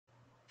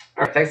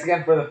Alright, thanks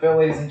again for the fill,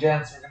 ladies and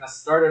gents. We're going to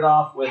start it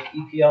off with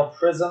EPL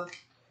Prizm,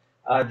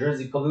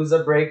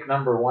 Jerseypalooza break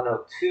number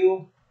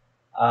 102.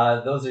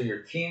 Those are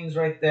your teams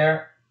right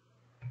there.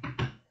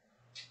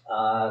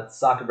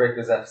 Soccer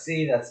Breakers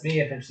FC, that's me. If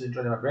you're interested in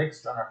joining my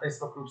breaks, join our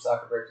Facebook group,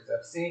 Soccer Breakers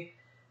FC.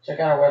 Check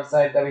out our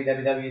website,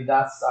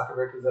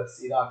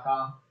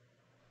 www.soccerbreakersfc.com.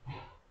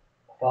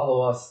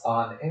 Follow us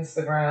on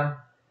Instagram,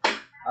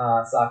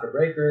 Soccer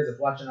Breakers. If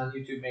watching on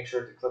YouTube, make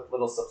sure to click the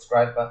little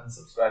subscribe button,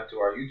 subscribe to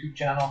our YouTube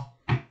channel.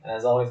 And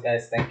as always,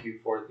 guys, thank you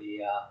for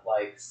the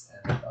likes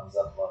and the thumbs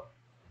up love.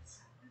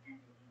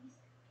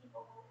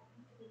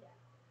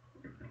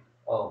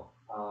 Oh,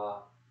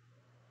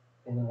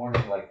 in the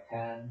morning, like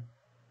 10.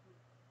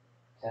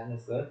 10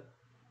 is good?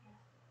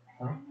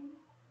 Huh?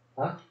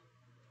 Huh?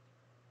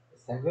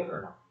 Is 10 good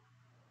or no?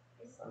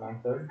 Or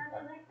 9:30?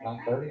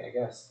 9:30, I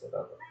guess.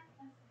 Whatever.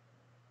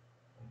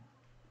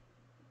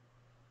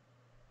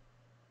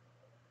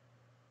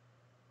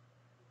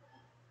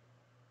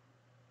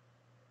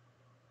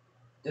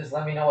 Just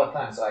let me know what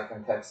time so I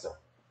can text her.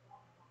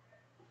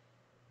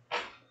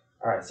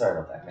 Alright, sorry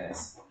about that,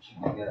 guys.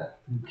 I get a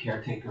new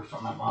caretaker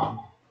from my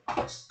mom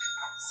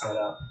set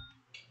up.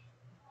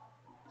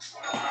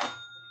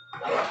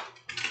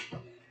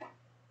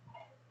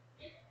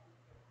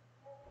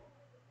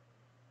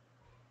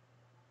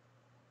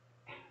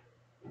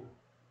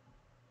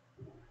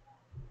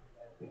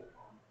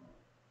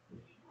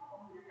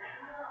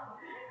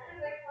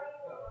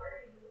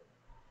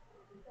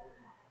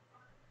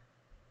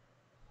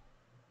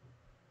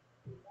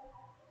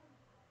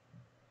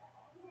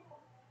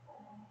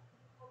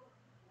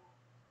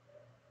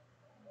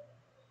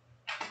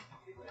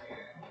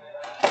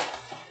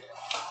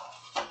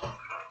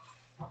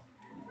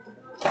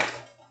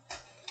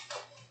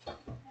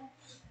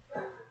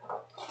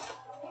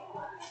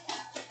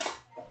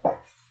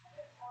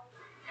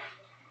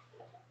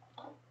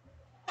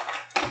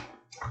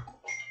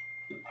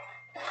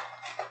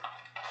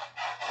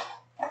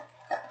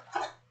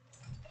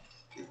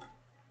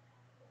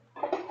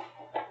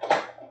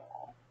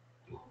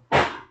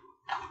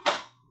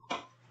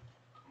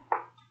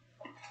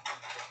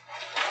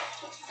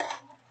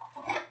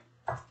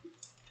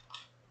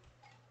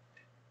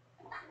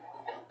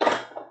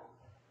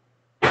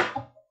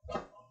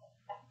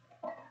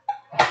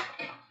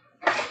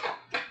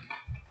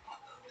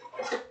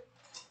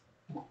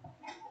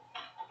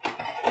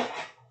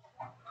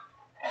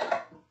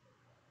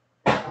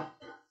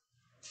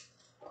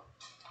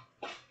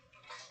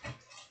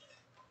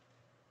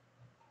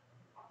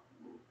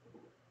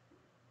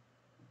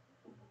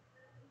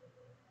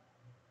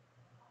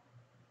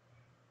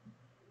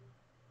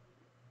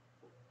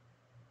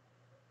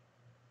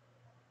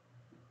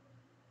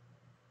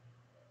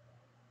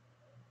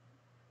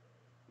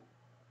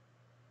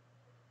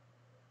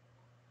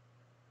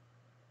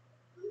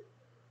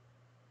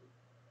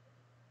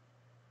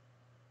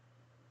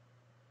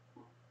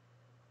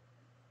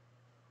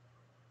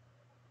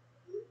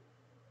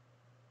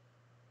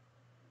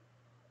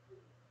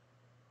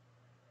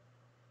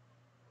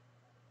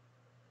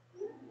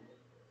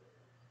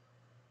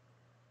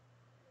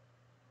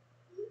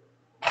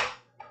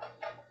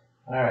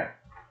 Alright.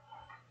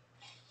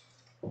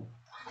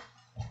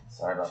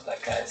 Sorry about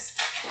that, guys.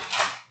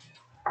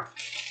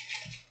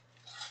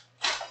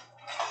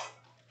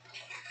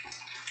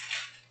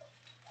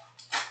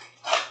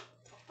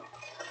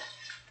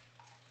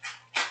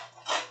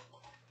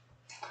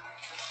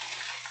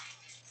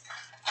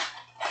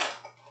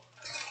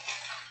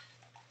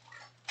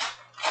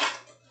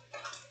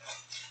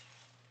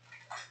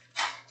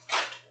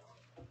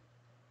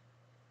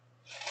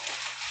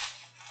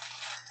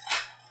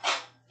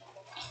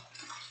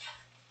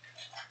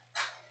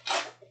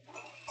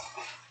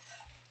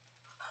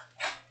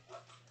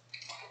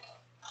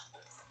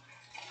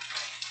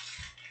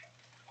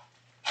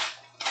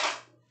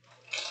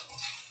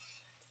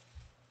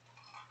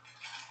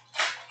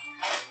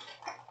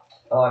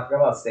 Oh, I forgot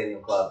about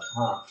Stadium Club.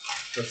 Huh.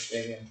 Put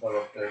Stadium Club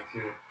up there,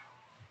 too.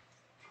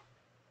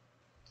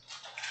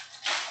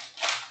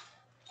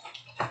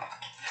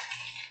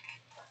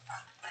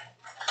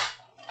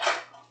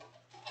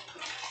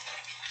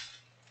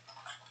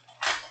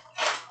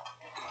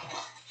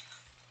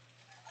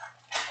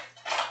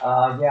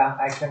 Yeah,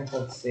 I can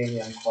put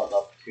Stadium Club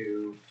up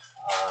too.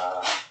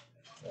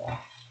 Yeah.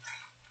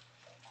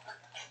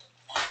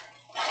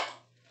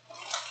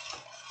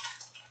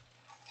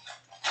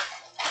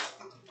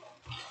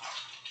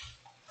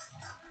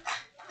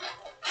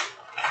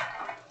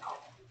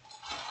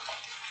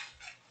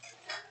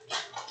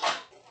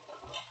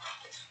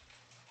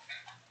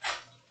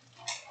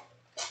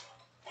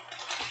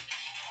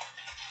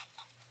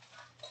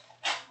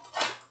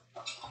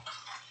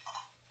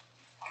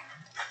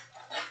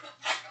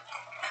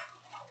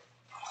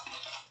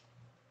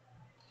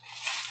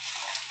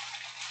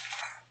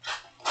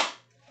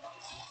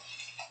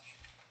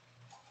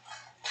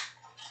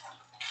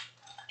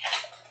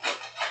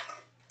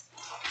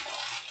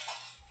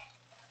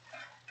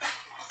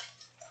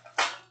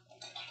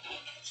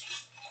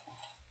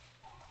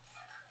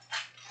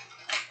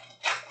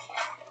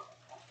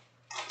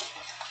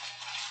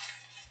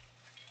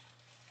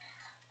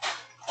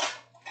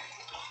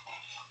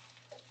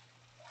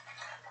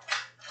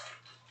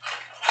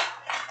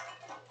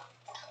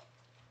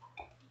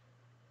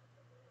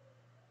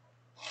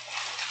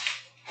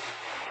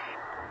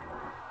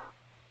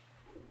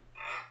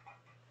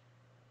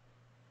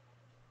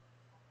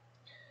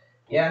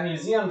 Yeah,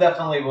 museum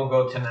definitely will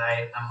go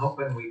tonight. I'm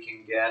hoping we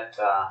can get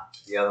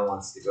the other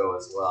ones to go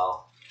as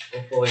well.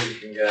 Hopefully we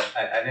can get.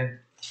 I didn't.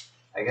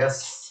 I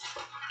guess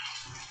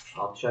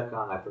I'll check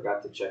on. I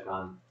forgot to check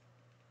on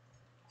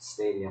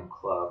Stadium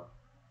Club,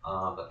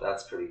 but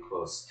that's pretty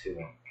close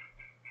too.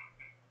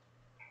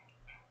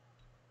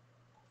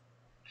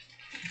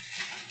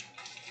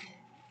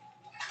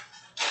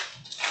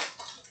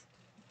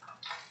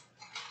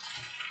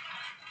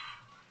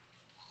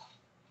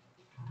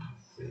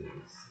 Let's see,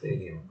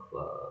 Stadium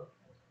Club.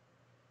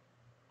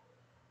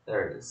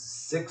 There it is.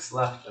 6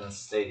 left in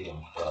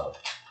Stadium Club.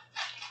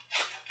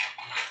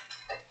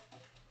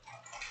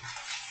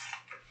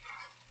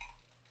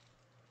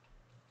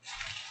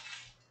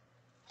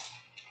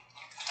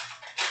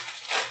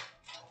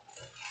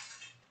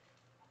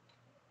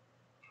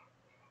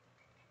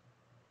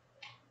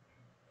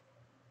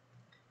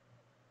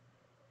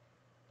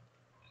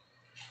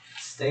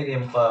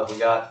 Stadium Club, we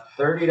got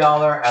 $30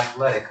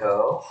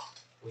 Atletico.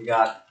 We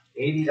got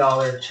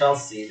 $80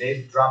 Chelsea.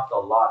 They've dropped a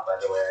lot, by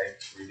the way.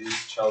 I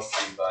reduced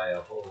Chelsea by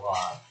a whole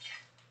lot.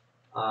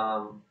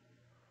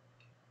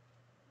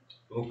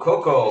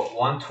 Mukoko,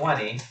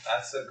 120.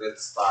 That's a good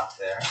spot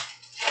there.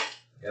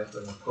 You have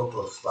the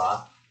Mukoko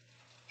spot.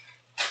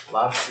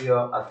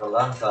 Lazio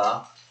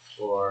Atalanta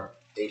for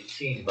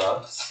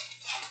 $18.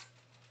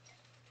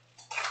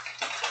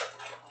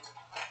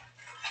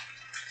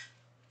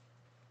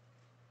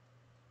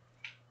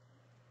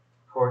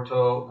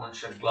 Porto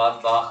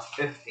Mönchengladbach,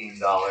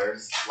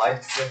 $15.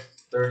 Leipzig,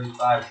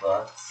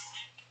 $35.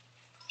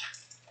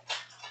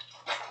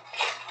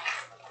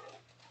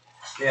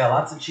 Yeah,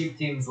 lots of cheap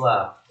teams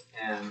left.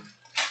 And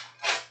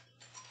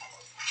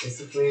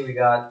basically we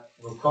got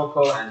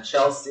Mukoko and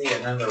Chelsea,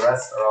 and then the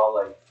rest are all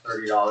like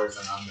 $30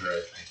 and under,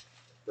 I think.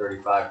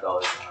 $35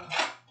 and under.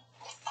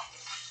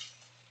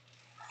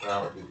 So that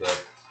would be good.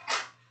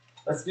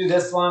 Let's do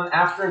this one.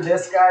 After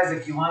this, guys,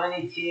 if you want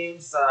any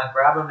teams,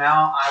 grab them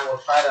now. I will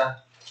try to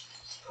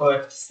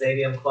put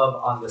Stadium Club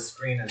on the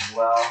screen as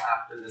well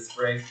after this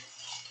break.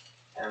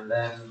 And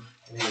then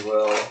we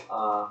will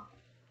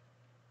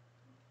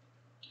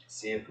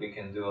see if we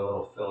can do a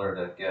little filler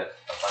to get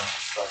a bunch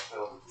of stuff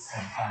filled at the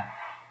same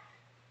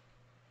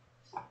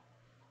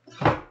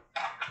time.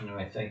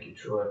 Anyway, thank you,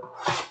 Troy.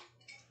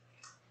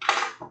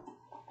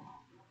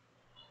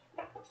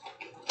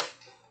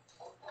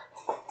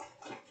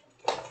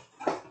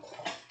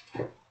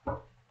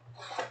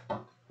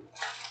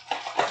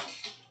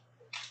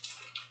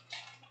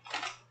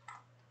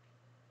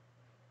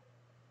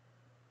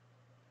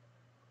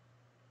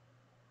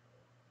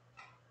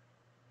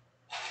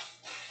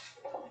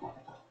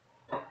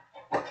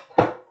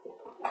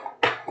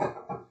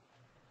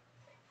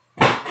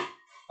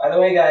 By the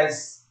way,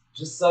 guys,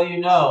 just so you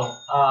know,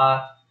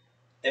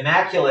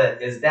 Immaculate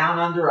is down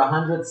under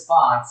 100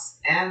 spots,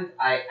 and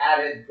I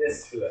added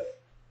this to it.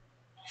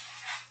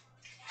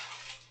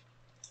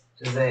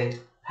 Which is a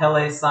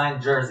Pele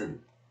signed jersey.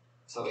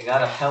 So we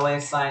got a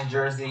Pele signed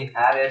jersey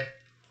added.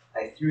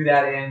 I threw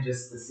that in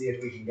just to see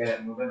if we can get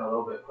it moving a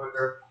little bit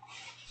quicker.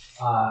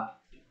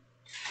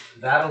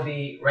 That'll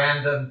be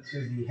random to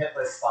the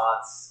hitless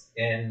spots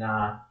in.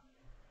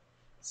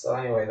 So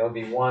anyway, there'll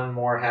be one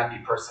more happy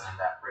person in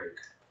that break.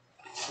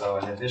 So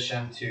in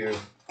addition to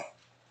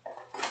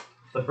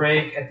the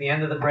break, at the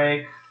end of the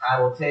break, I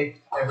will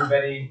take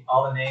everybody,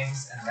 all the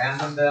names, and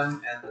random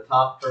them, and the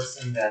top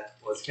person that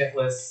was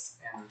hitless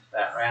in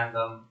that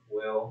random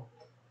will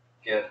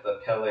get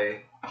the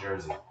Pele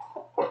jersey.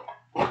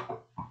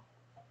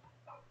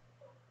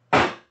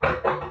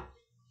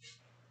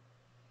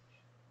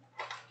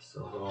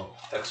 So a little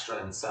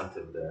extra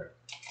incentive there.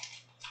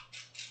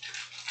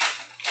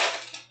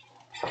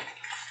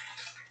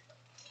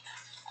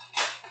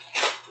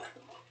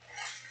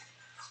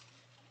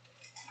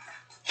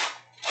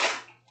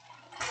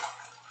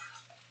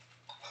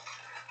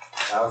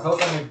 I was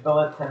hoping we'd fill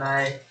it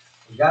tonight.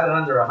 We got it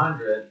under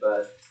 100,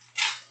 but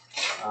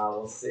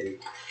we'll see.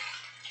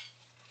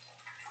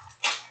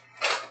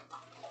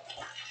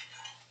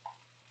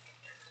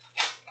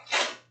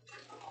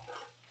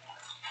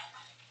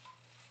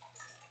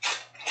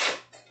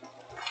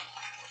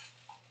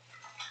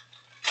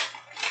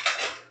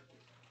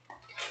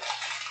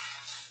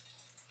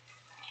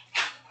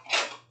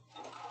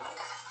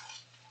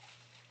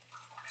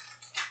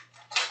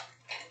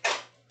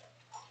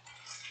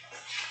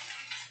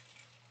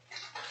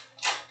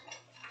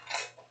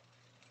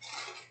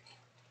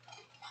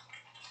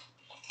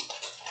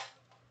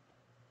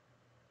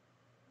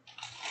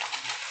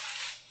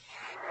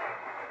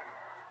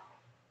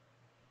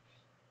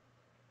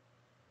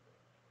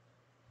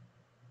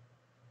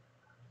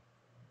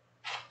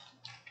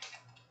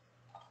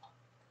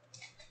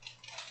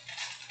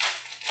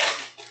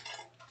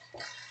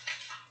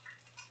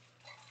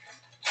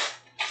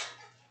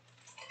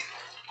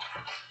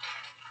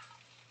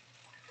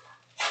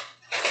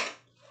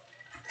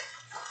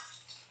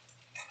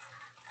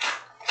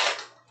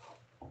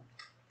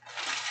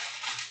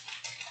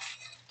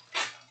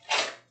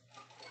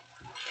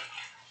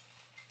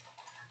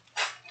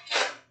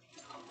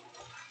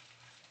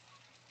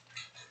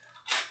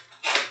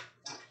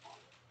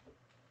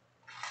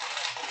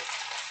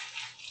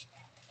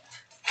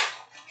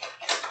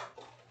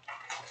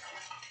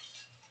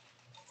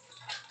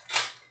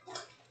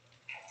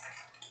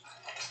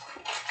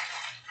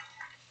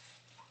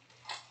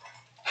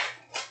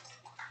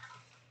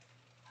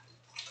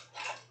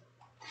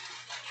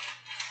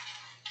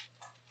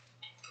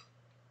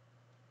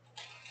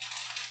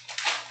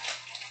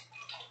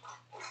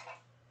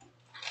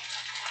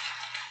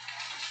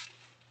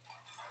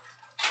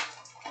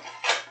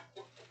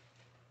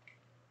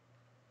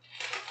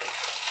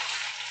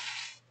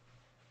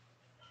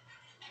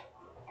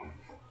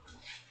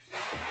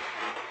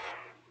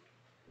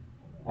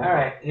 All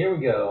right, here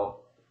we go.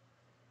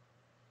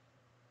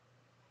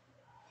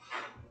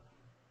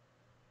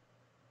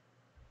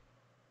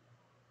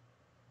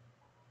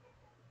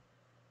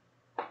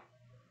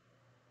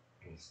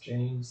 It's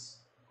James.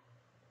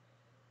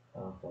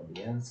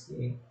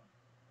 Fabianski.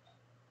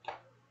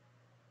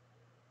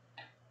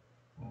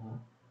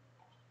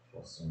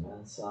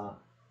 Mensa.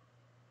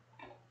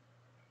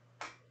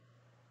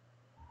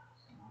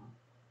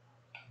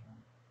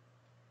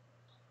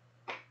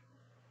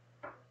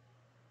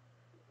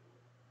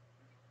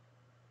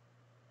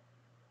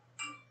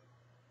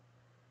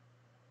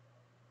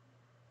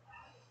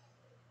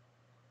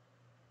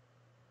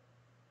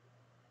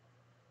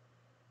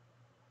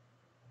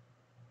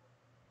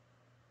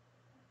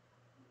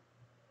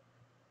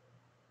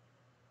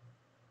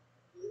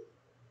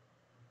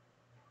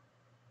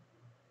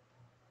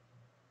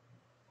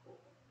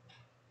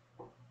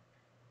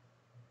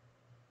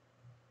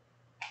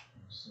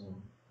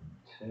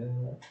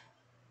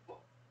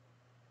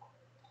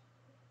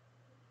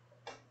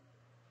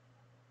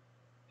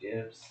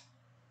 Gibbs.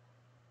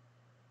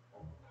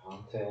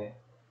 Conte.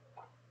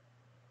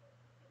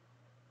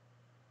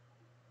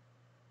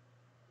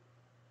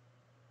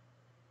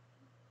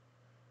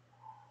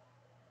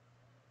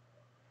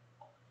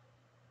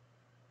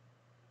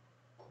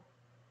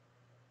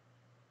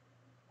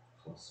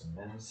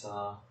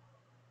 Mensa.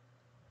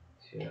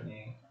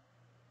 Tierney.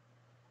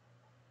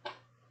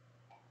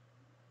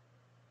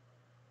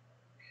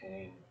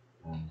 Kane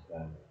and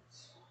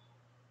Evans.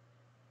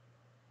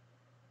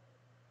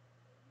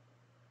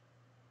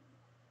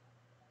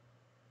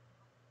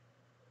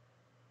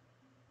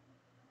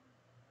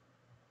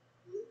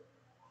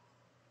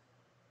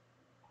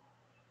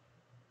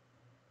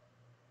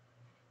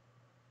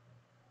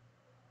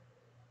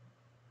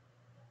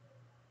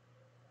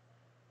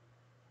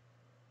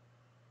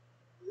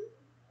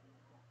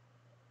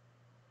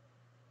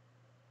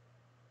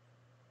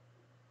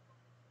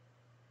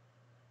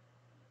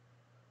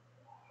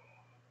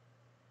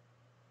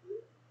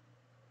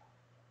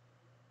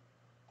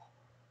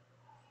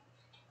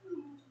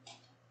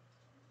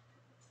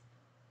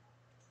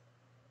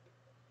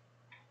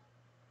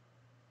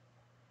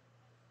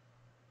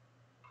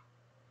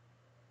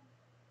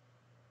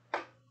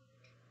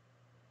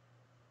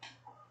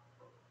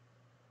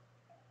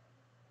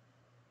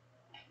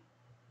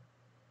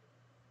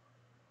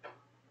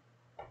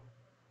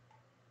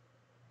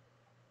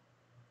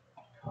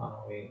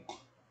 Conway.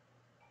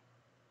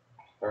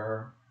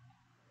 Burr.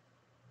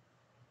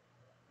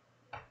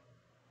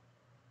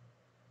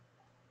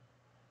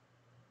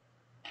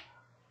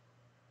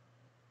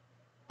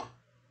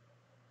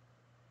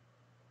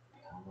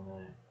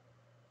 Dominic.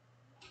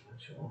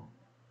 Mitchell.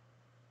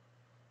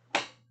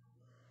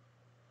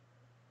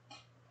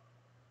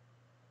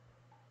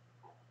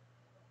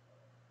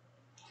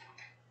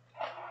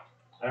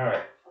 All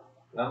right.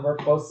 Number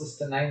closest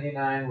to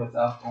 99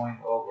 without going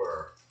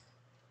over.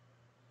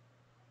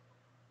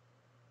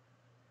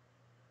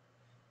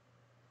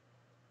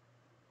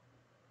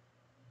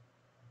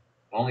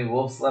 Only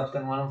Wolves left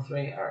in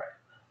 103? All right.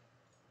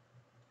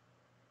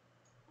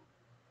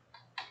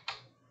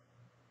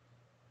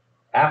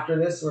 After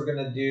this, we're going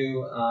to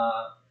do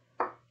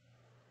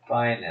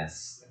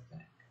Finest, I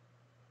think.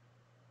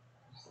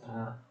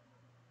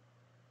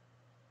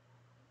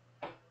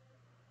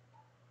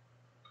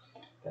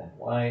 Ben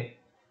White.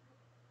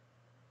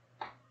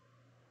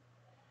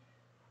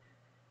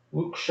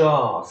 Luke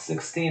Shaw,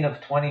 16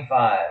 of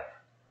 25.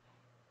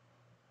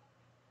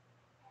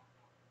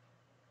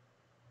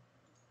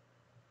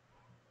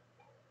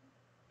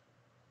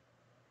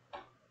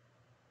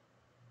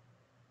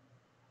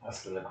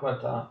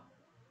 Aspilicueta.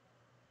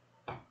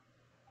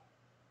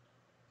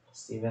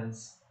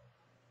 Stevens.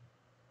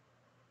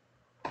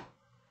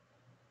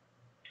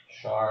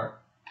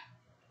 Sharp.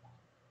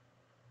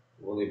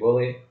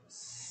 Wooly,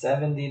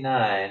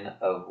 79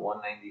 of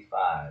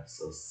 195.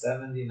 So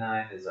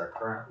 79 is our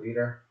current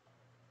leader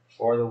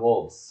for the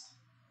Wolves.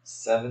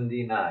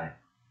 79.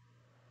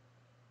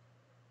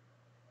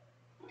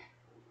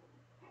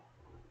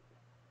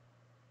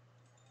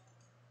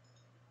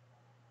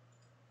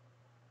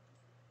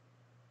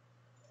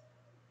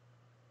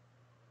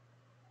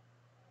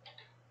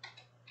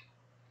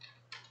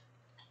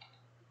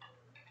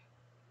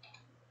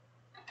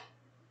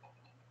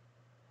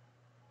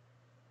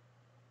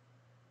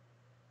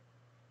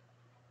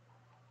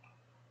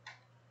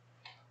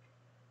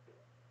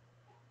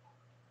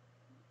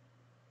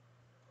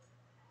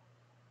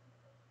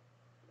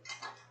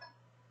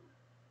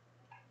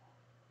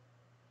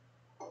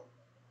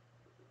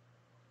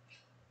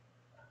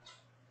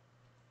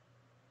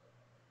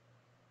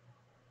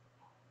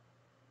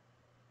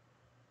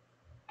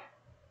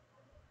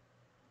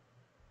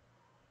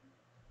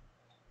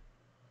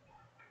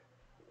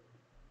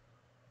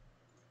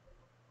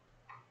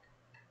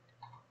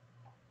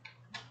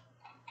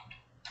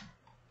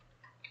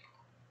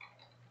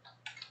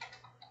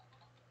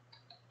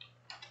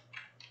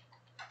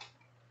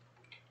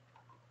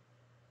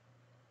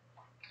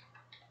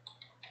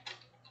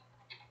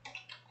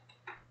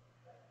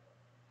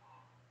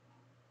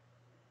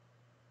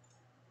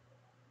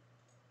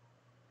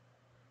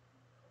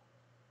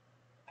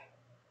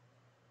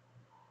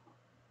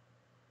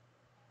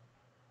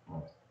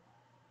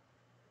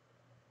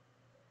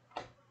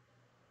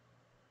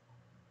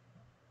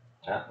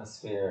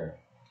 Atmosphere.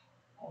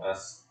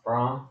 West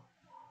Brom.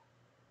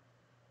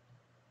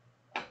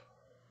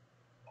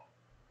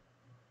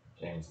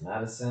 James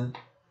Madison.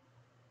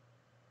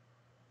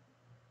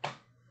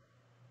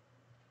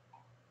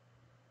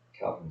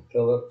 Calvin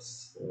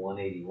Phillips,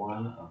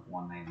 181 of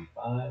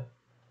 195.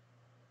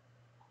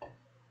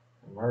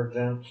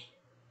 Emergent.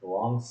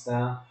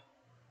 Longstaff.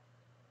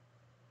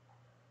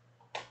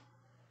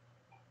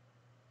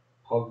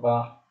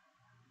 Pogba.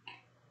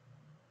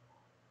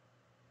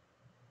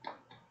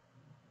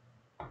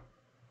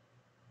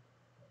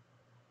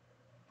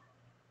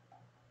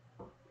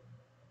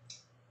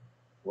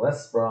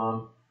 West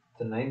Brom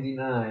to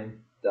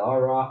 99.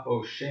 Dara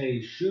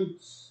O'Shea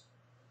shoots.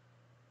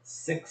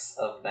 6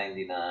 of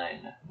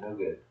 99. No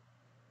good.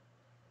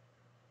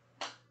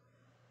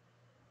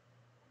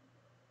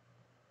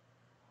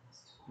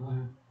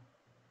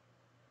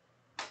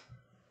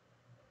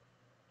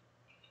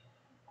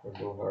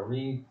 Cordova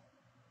Reed.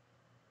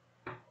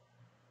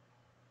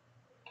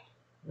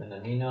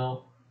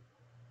 Minamino.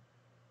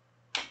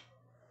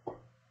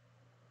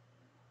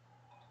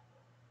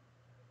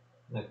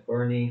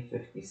 McBurney,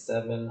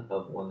 57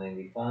 of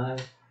 195.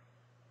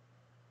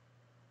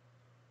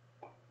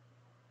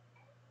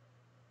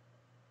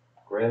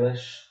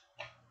 Grealish.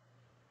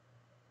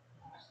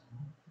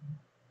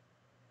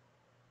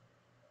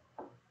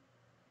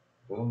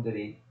 Boom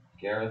Diddy.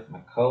 Gareth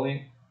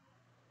McCulley.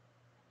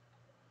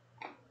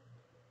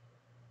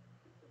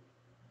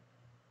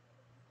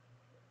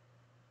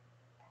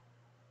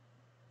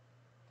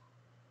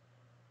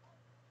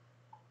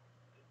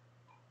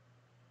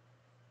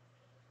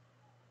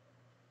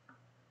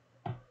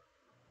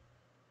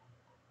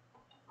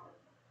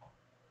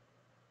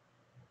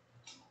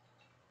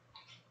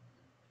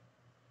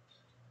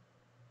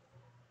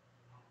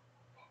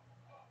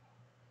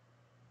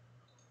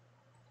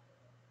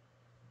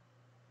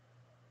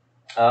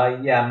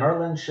 Yeah,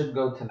 Merlin should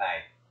go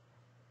tonight.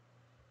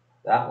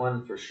 That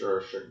one for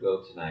sure should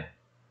go tonight.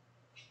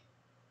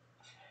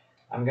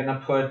 I'm going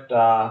to put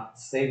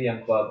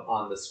Stadium Club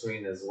on the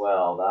screen as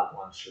well. That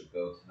one should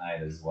go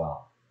tonight as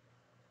well.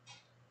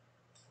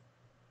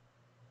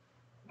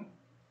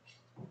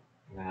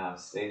 I'm going to have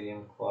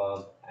Stadium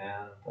Club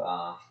and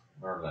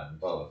Merlin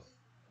both.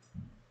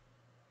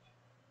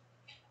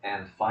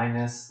 And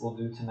Finest will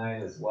do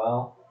tonight as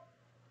well.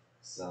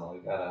 So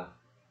we got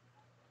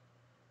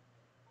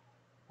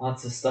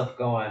lots of stuff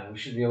going. We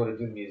should be able to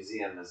do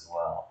Museum as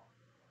well.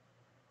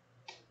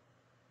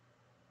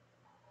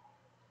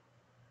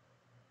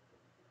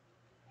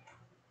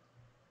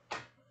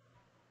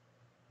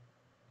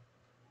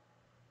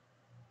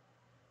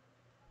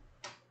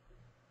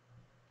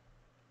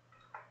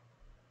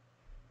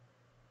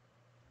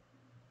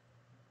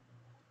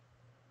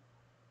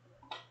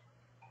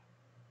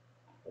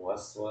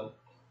 Westwood.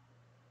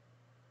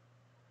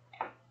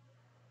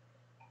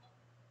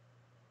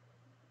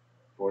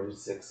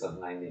 $46 of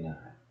 99.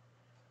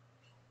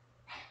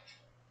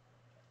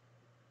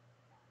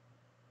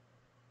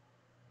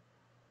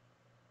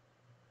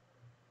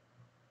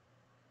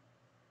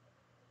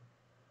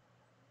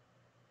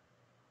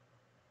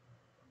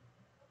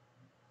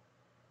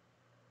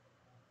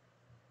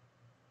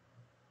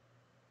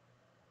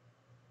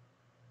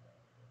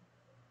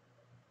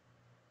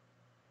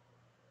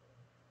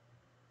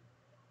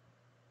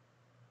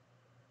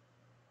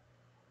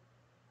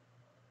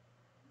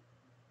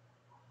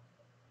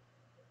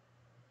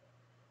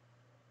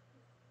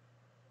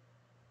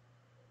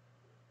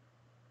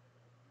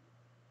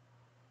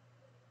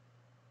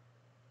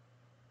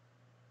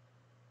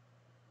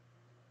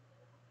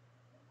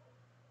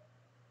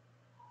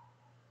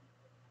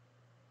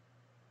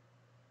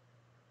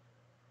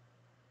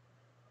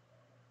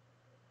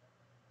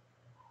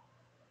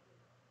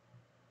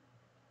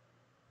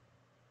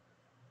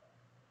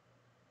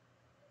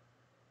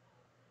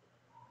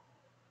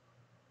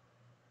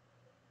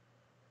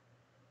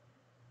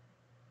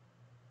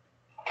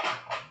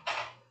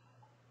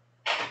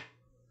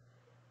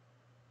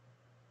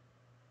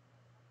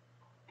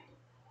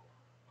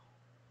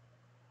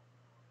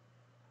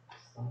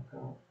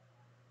 Stonko.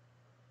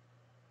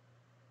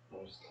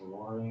 There's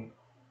Tamori.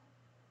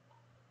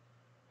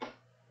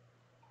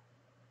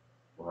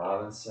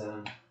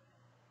 Robinson.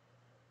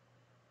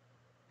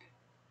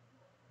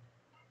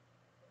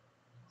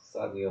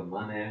 Sadio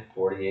Mane,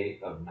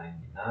 48 of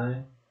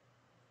 99.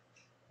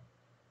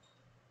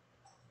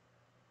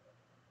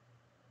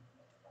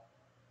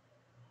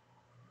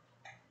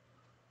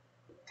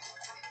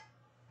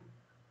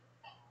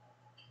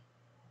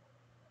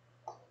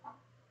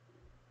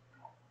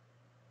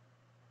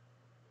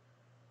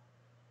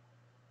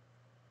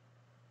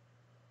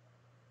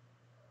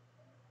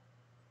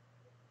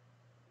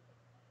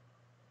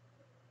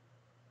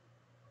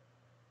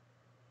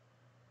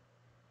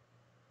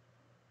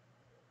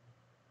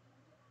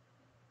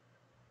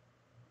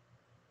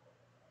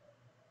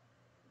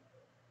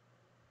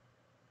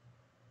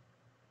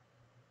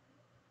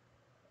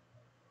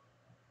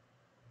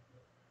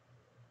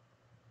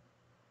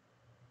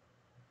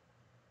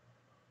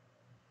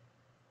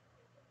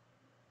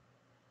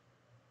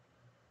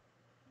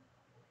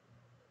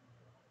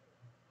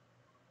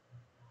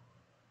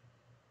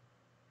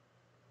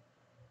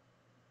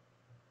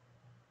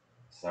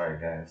 Sorry,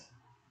 guys.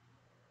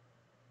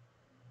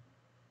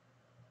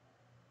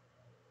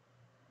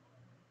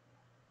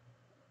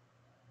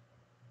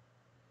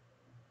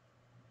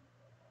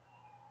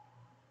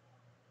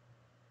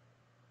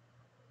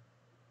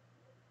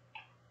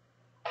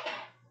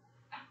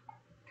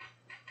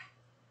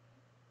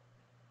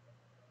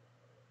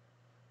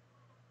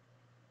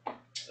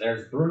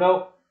 There's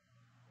Bruno.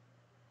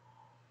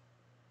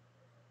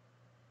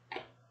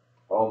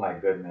 Oh my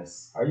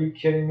goodness. Are you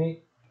kidding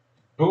me?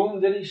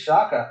 Boom Diddy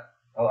Shaka.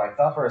 Oh, I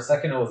thought for a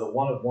second it was a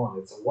 1 of 1.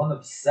 It's a 1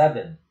 of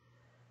 7.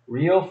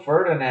 Rio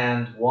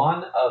Ferdinand,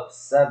 1 of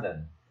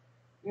 7.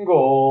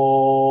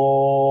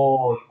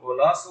 Goal.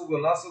 Golasso,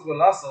 golasso,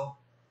 golasso.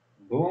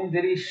 Boom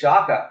Diddy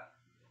Shaka.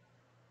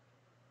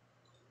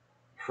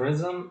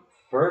 Prizm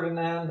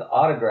Ferdinand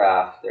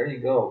autograph. There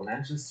you go.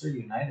 Manchester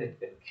United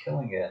been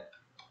killing it.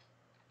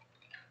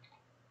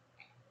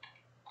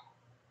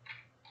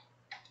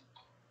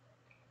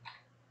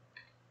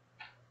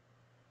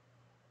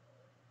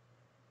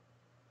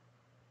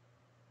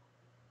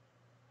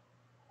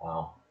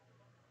 Wow.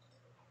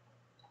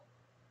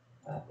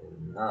 That is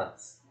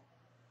nuts.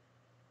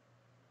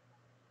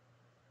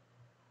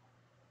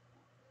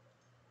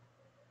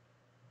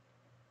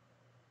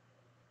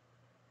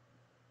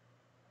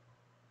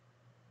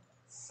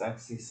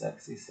 Sexy,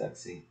 sexy,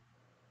 sexy.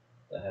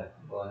 The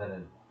heck, go ahead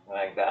and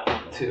mag that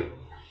one too.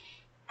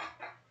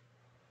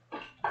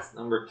 It's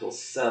numbered till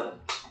 7.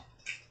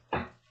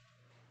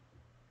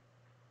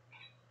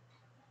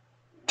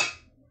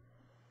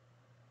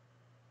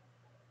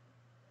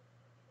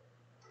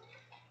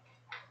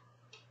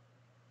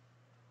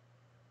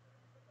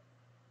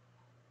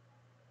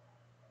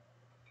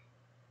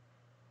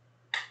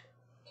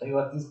 Tell you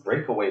what, these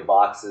breakaway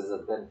boxes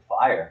have been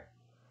fire.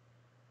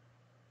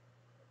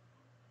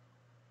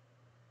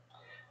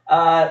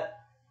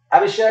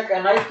 Abhishek, I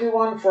might do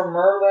one for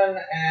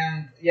Merlin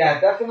and,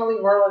 yeah, definitely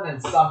Merlin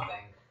and something.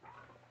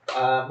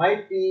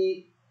 Might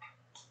be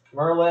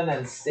Merlin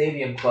and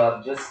Stadium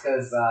Club, just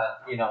because,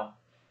 you know,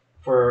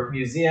 for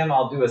Museum,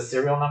 I'll do a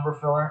serial number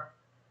filler.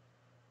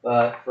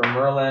 But for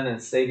Merlin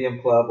and Stadium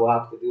Club, we'll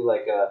have to do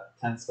like a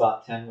 10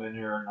 spot 10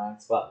 winner or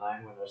 9 spot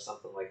 9 winner or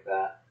something like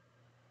that.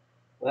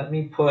 Let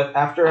me put,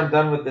 after I'm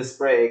done with this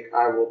break,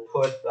 I will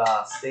put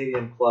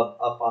Stadium Club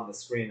up on the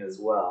screen as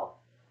well.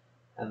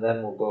 And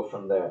then we'll go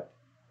from there.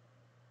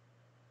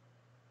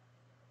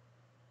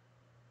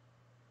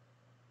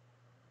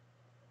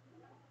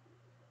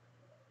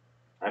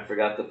 I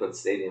forgot to put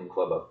Stadium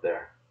Club up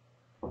there.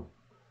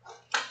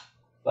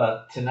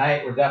 But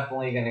tonight we're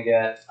definitely going to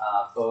get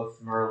both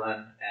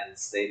Merlin and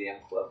Stadium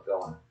Club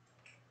going.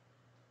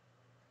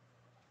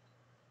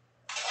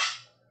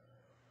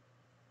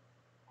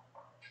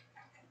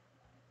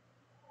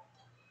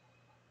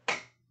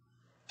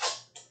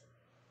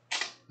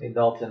 Hey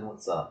Dalton,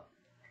 what's up?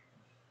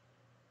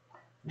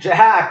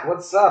 Jack,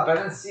 what's up? I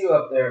didn't see you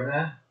up there,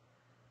 man.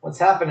 What's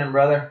happening,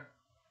 brother?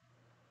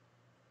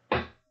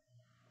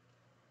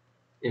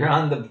 You're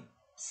on the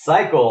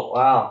cycle.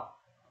 Wow.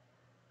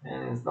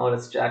 And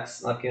notice Jack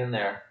snuck in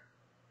there.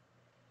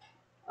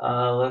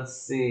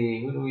 Let's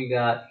see. Who do we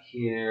got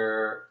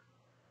here?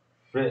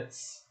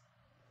 Fritz.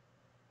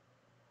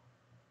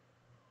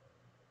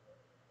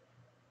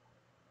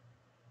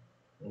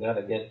 We got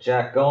to get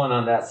Jack going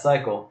on that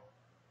cycle.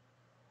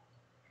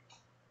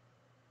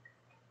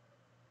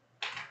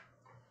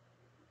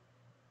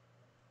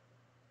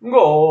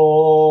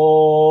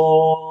 Goal!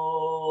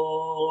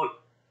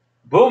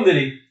 Boom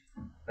diddy.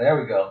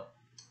 There we go.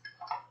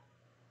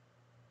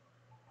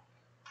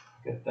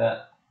 Get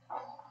that.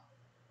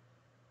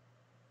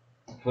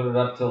 Put it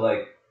up to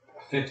like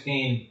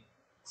 15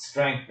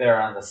 strength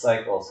there on the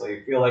cycle, so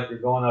you feel like you're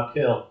going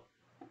uphill.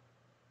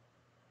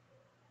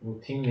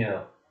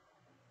 Moutinho.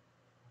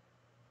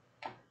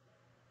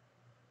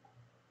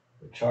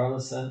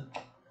 Richarlison.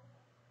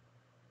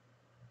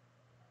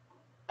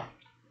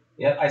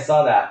 Yep, I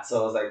saw that.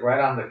 So it was like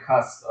right on the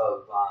cusp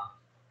of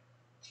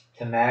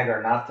to mag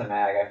or not to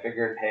mag. I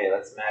figured, hey,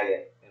 let's mag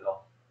it.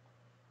 It'll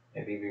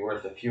maybe be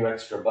worth a few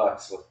extra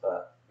bucks with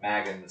the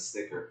mag and the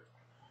sticker.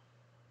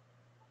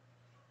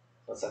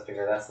 Plus, I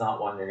figure that's not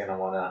one you're gonna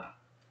want to.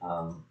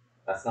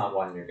 That's not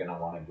one you're gonna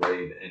want to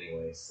grade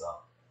anyway. So.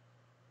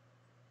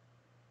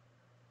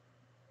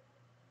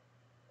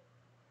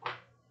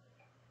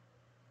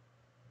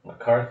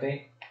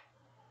 McCarthy.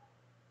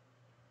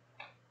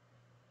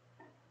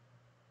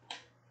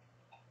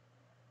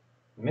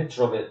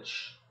 Mitrovic,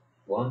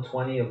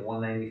 120 of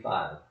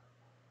 195.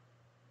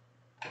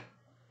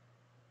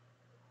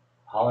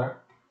 Holler.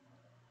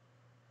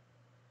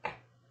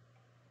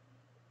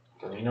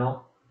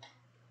 Firmino.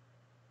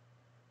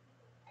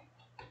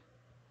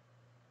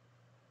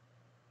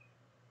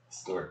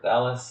 Stuart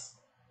Dallas,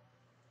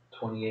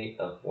 28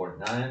 of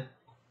 49.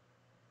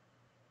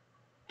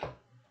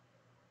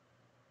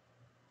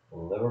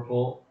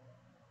 Liverpool.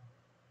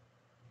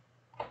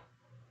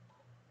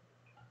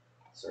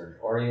 Serge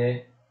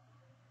Aurier.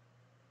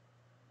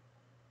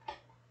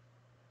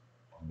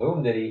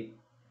 Boom diddy.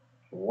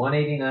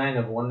 189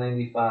 of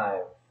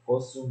 195.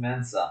 Fosu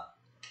Mensah.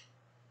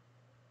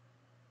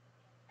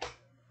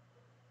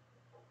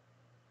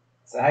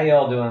 So how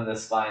y'all doing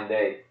this fine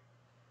day?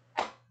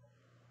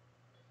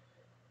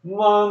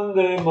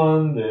 Monday,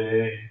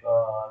 Monday,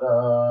 da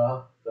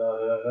da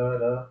da da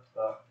da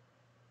da.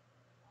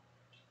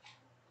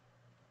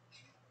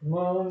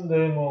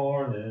 Monday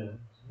morning,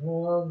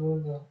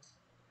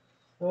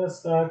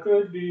 best I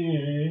could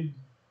be.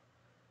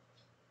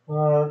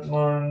 But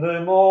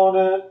Monday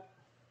morning.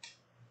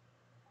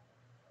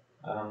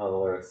 I don't know the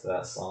lyrics to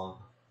that song.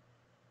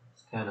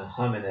 Just kind of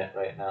humming it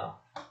right now.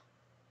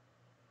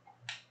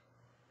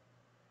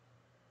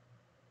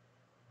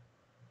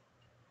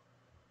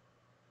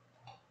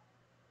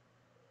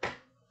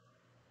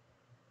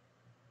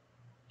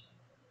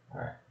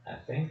 Alright, I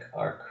think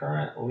our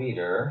current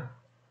leader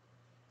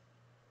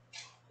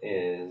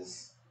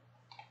is,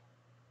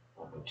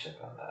 let me check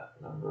on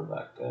that number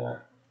back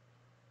there.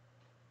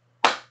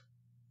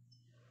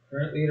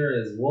 Current leader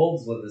is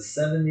Wolves with a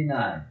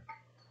 79.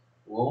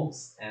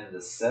 Wolves and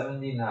the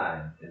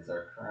 79 is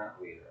our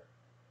current leader.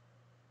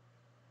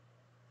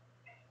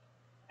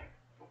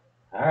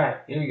 Alright,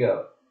 here we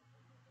go.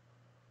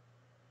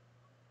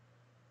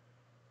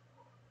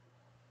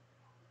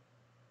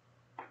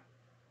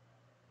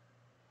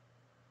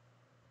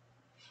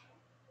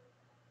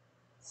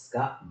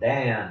 Scott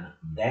Dan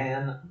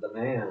the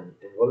man.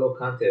 N'Golo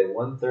Kante,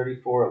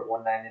 134 of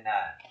 199.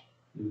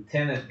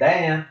 Lieutenant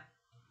Dan.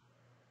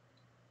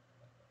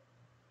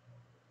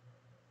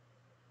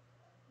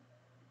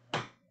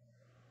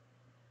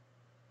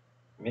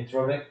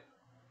 Mitrovic.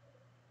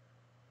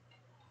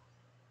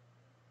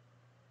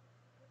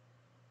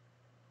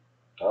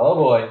 Oh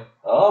boy.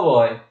 Oh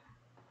boy.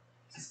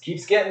 Just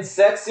keeps getting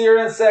sexier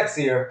and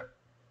sexier.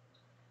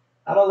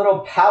 Have a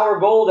little power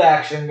gold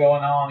action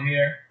going on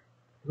here.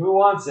 Who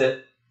wants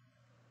it?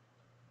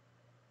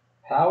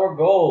 Power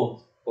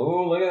gold.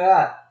 Ooh, look at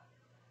that.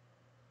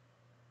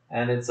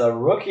 And it's a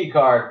rookie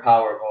card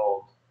power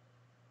gold.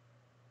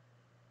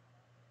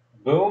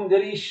 Boom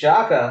diddy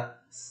shaka.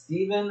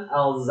 Steven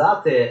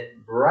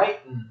Alzate,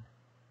 Brighton.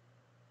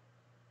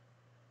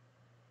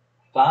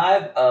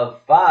 5 of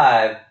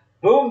 5.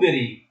 Boom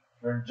diddy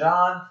for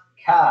John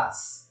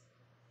Cass.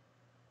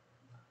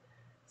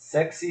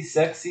 Sexy,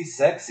 sexy,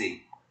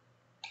 sexy.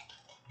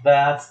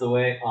 That's the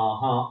way,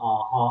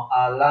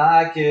 I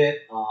like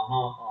it,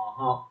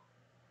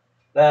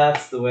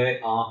 That's the way,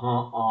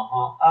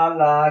 I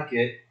like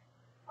it.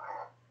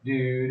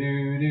 Do,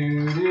 do,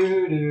 do,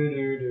 do, do,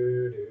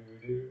 do,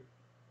 do, do.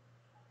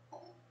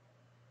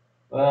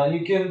 Well,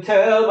 you can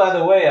tell by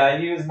the way I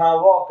use my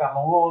walk, I'm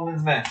a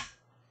woman's man.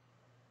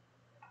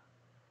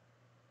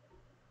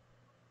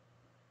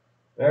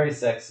 Very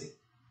sexy.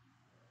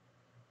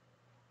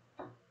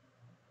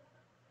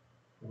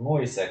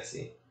 Muy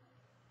sexy.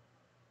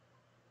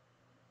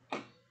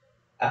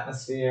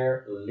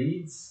 Atmosphere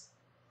Leeds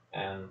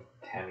and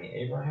Tammy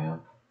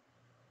Abraham.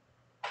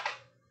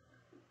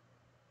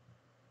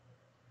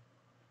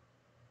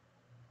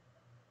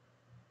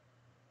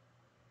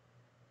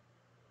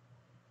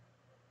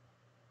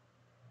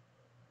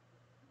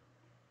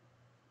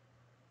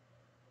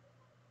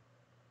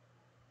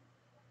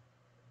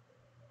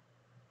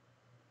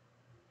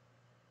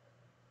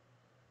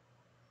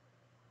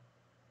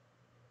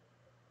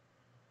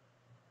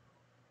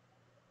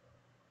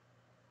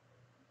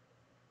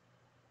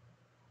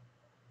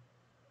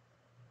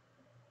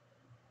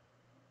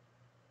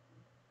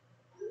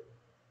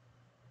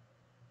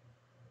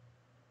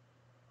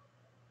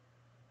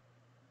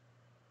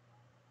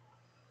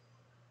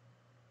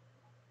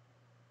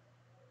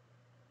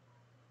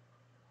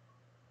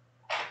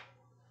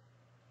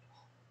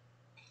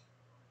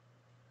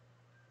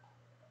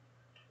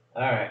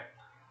 All right.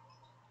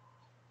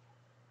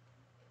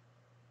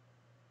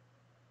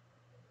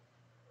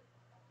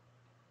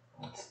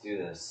 Let's do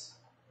this.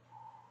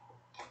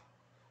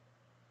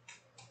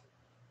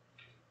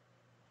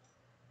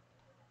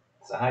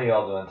 So how you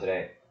all doing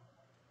today?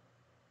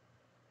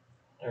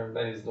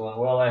 Everybody's doing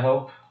well, I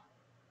hope.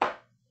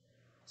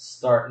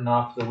 Starting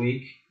off the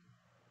week.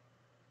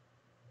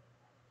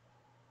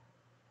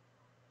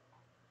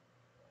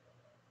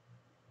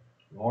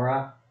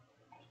 Mora.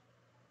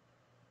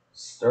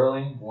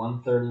 Sterling,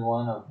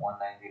 131 of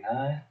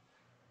 199.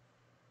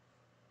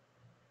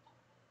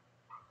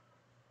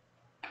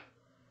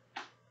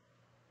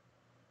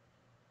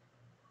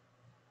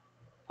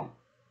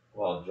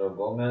 Well, Joe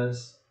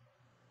Gomez.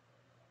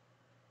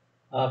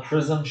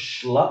 Prizm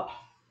Schlupp.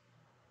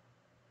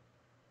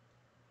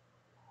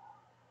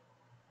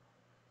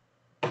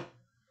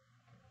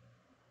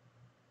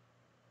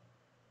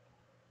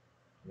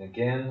 And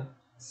again,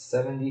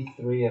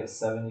 73 of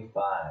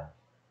 75.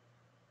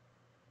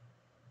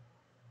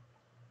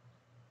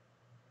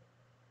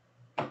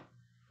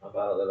 How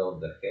about a little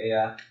De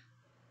Gea?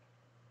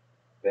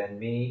 Ben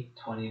Mee,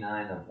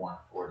 29 of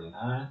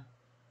 149.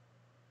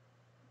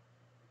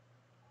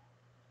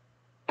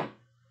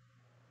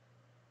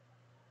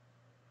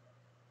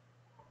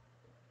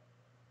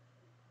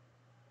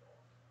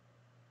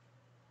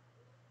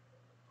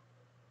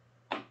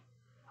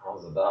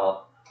 How's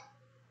about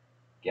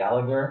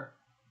Gallagher?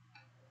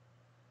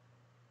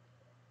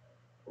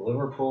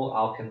 Liverpool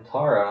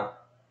Alcantara,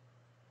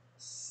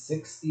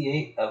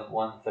 68 of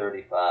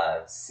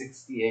 135.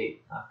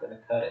 68. Not going to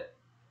cut it.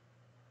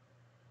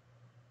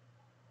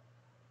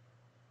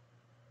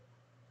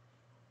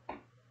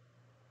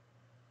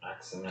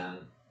 X-Men.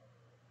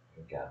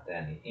 We got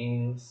Danny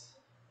Ings.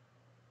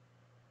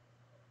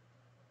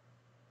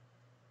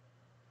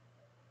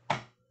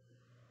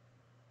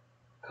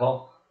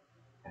 Culp.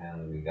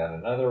 And we got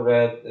another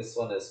red. This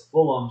one is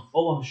Fulham.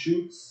 Fulham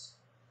shoots.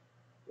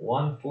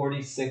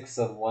 146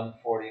 of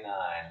 149.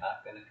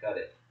 Not going to cut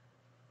it.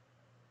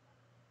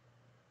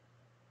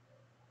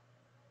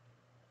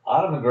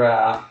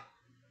 Autograph.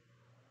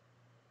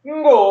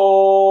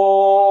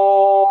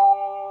 Goal!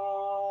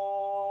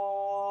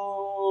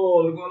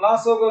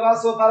 Golazo,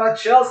 golazo para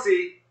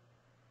Chelsea.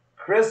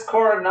 Chris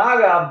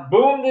Coronaga.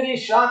 Boom diddy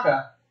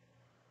shaka.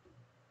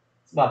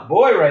 It's my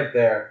boy right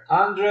there.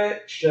 Andrei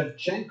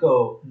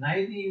Shevchenko.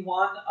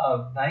 91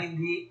 of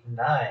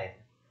 99.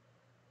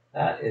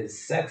 That is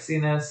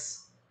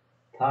sexiness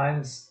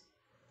times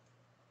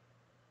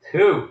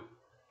 2.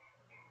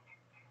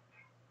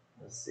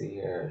 Let's see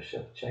here.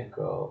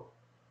 Shevchenko.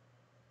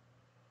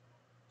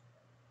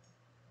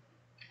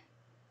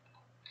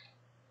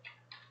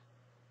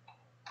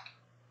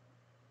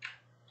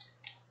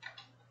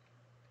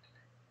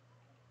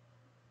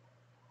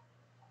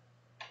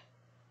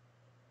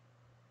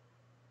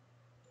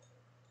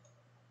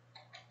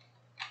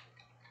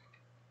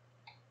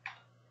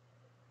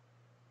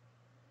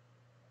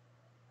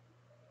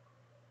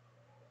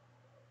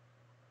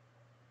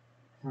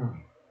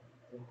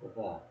 Think of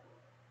that.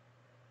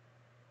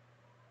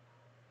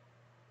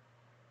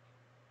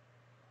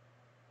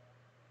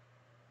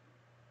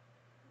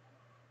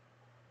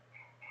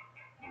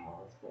 Oh,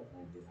 let's put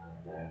 99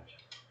 there.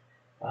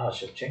 Wow,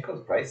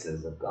 Shevchenko's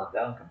prices have gone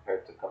down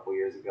compared to a couple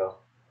years ago.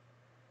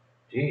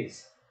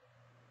 Jeez.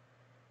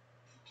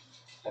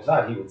 I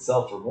thought he would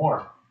sell for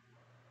more.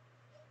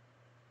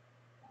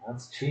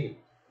 That's cheap.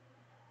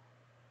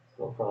 Let's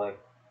go for like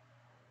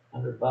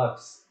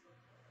 $100.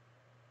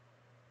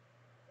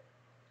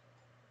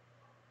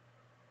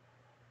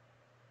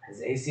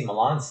 His AC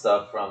Milan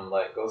stuff from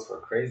like goes for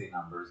crazy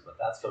numbers, but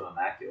that's from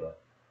Immaculate.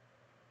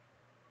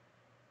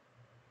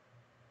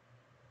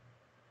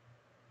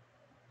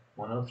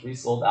 103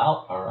 sold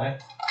out. All right.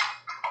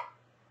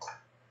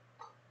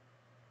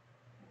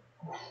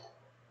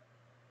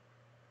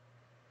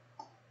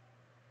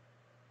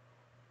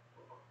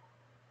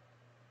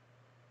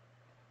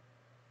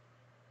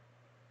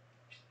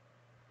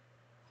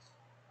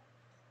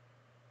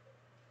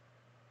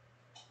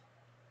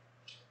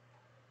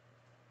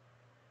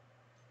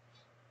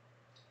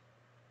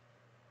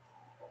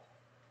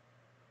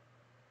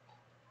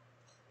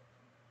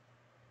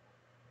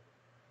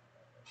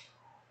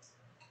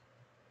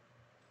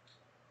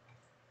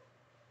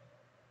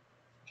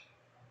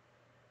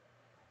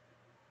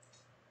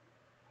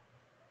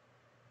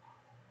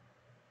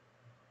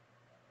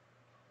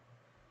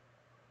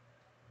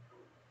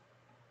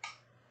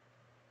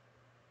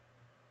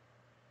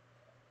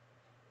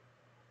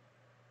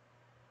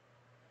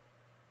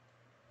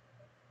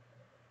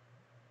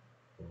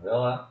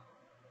 Villa,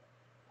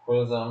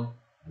 Prizm,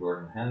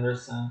 Jordan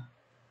Henderson.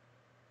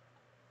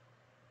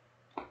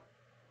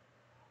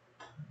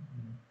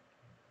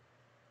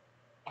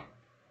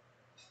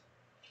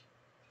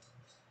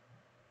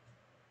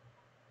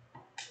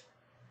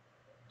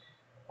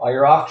 Oh,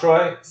 you're off,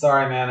 Troy?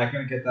 Sorry, man, I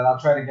couldn't get that. I'll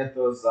try to get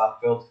those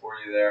filled for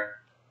you there.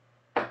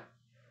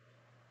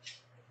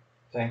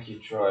 Thank you,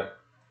 Troy.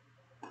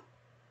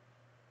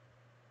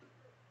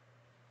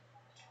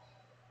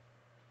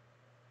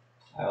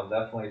 I'll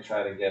definitely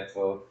try to get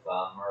both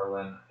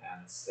Merlin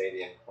and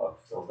Stadium Club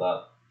filled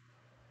up.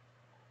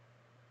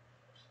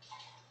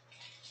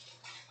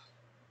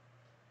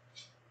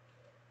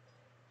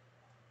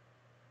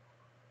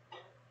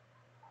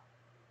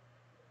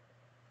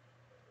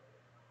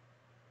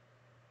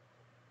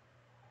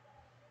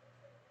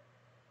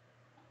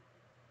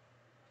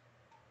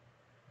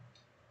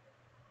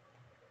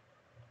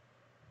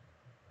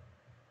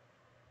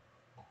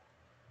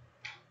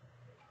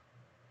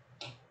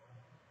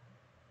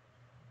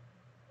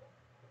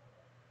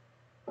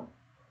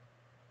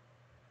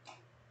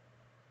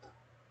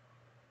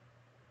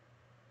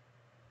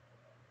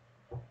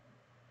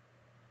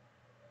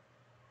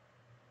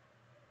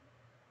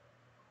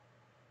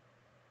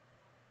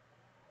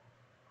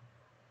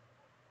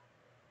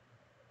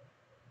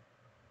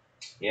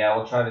 Yeah,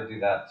 we'll try to do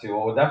that too.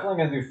 Well, we're definitely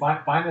gonna do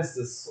finest.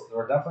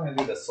 We're definitely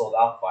gonna do the sold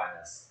out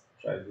finest.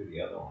 Try to do the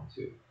other one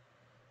too.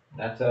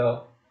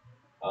 Neto,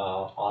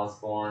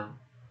 Osborne,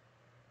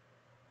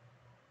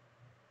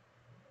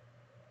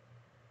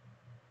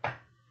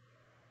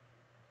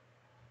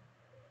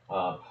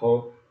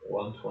 Pope,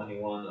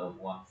 121 of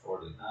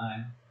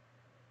 149.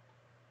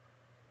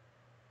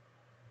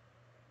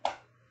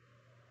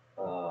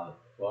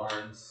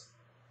 Lawrence,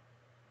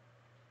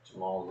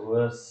 Jamal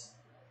Lewis.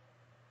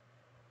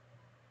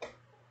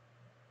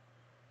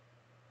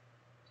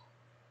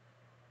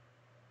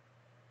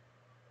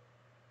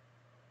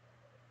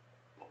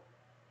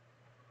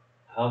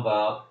 How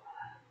about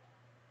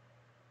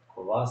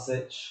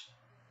Kovacic?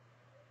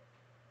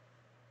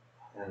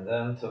 And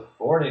then to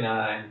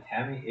 49,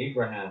 Tammy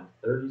Abraham,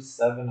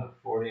 37 of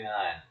 49.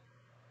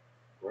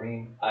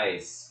 Green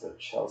ice for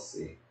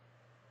Chelsea.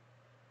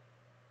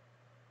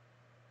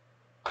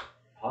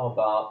 How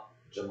about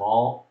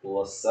Jamal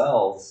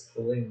Lascelles,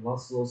 filling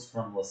muscles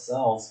from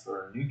Lascelles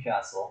for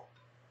Newcastle.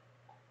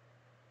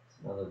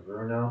 Another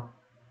Bruno.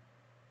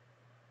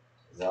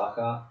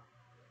 Zaka.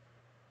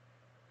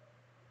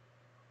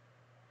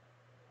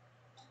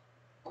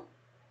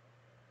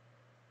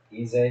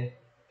 Eze.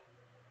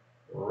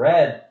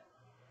 Red.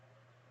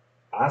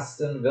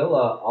 Aston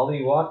Villa,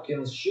 Ollie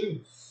Watkins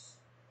shoots.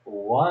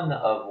 1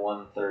 of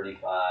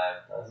 135.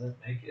 Doesn't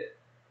make it.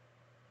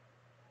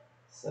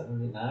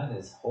 79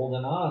 is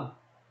holding on.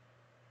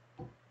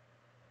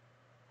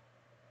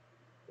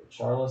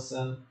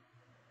 Charlison.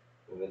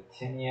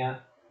 Vitinha.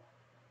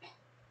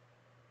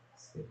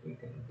 See if we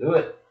can do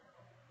it.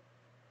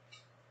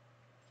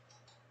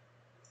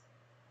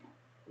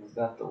 Who's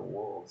got the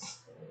Wolves?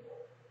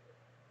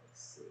 Let's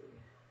see.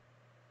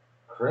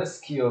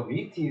 Chris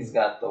Chioviti's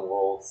got the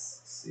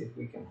Wolves. Let's see if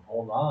we can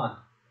hold on.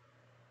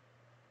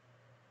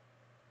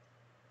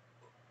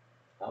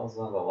 That was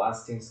one of the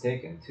last teams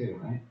taken too,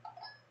 right?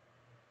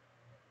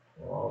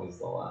 They're always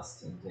the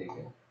last team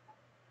taken.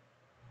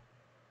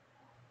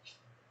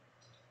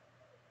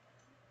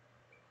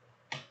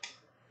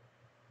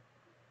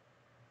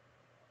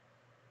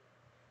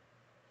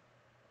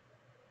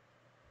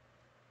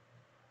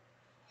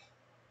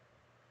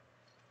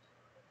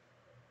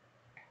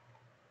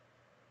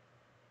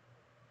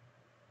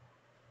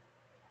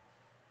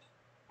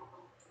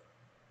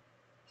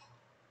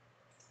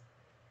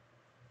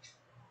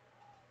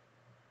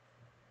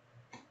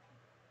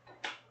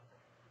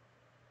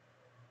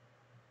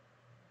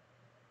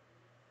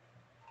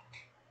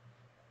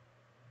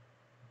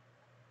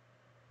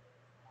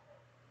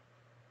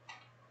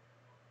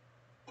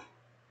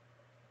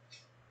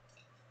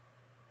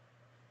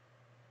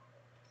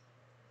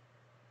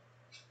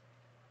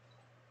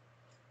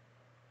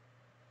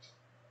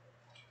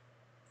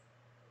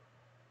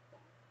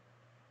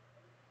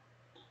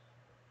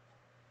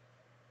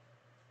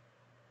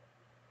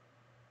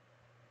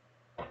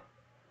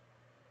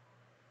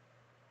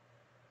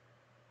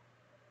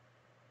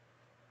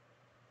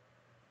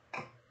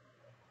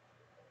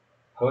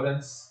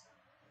 Podence.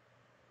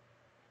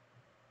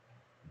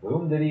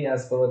 Boom Diddy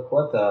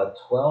Azpilicueta,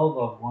 12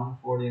 of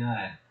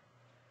 149.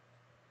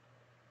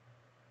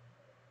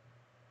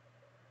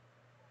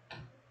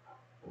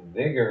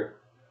 Vigor.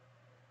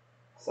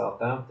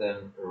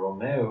 Southampton.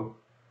 Romeo.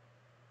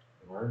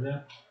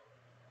 Emergent.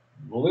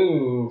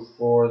 Blue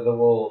for the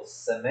Wolves.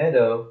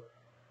 Semedo.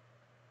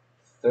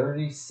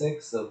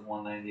 36 of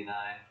 199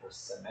 for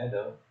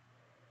Semedo.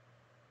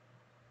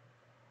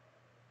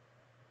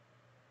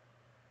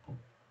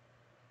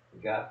 We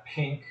got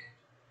pink.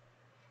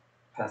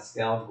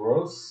 Pascal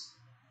Gross.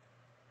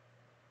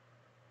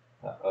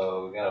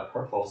 Uh-oh, we got a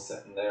purple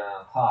sitting there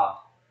on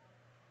top.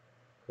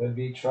 Could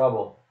be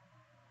trouble.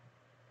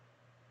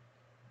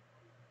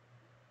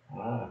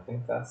 I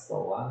think that's the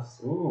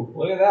last. Ooh,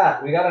 look at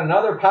that. We got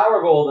another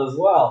power gold as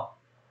well.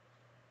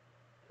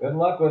 Good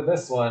luck with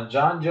this one.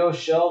 John Joe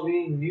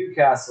Shelby,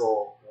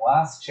 Newcastle.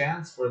 Last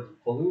chance for the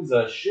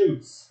Palooza.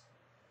 Shoots.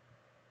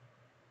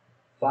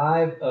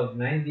 5 of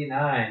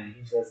 99.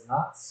 He does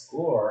not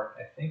score.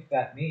 I think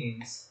that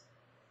means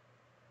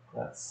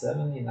that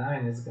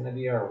 79 is going to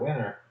be our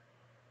winner.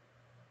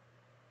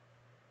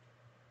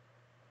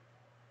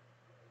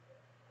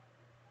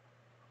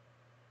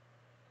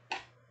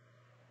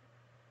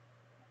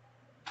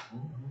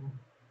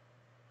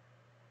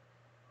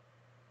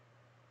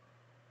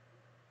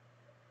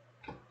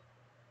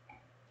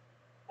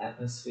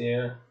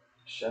 Atmosphere,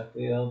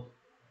 Sheffield,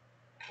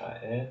 try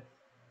it.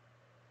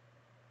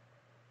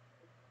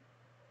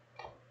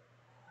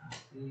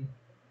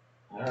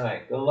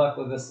 Alright, good luck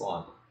with this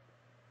one.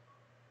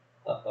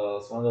 Uh-oh,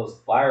 it's one of those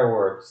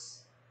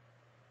fireworks.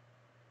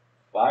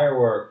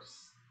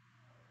 Fireworks.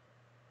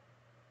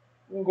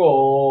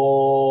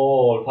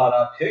 Goal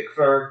para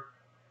Pickford.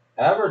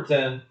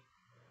 Everton.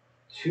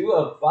 2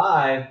 of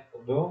 5.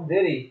 Boom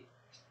Diddy.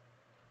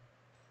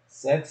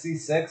 Sexy,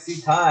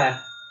 sexy time.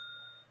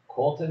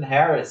 Colton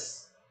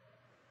Harris.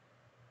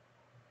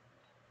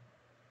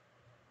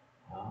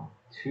 Wow,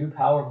 2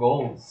 power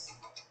goals.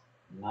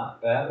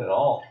 Not bad at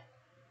all.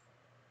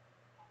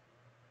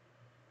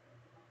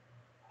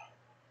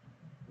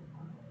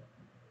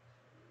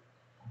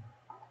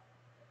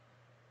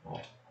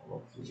 Alright, I'll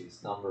look through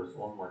these numbers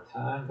one more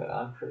time, but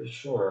I'm pretty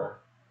sure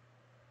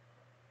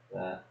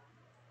that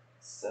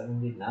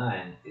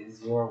 79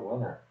 is your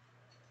winner.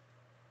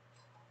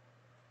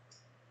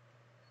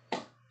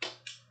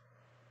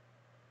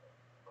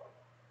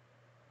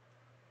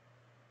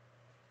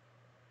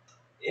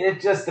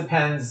 It just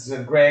depends,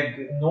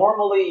 Greg.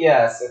 Normally,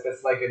 yes, if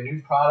it's like a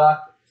new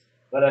product.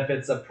 But if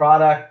it's a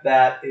product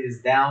that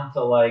is down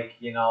to like,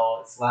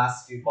 its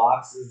last few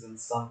boxes, and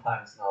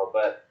sometimes no.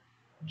 But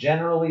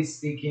generally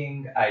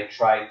speaking, I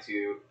try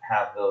to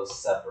have those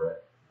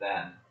separate.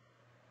 Then,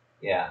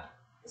 yeah.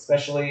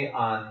 Especially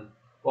on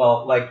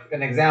well, like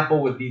an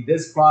example would be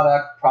this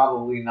product,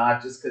 probably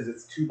not, just because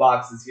it's 2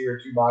 boxes here,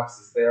 2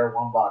 boxes there,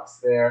 1 box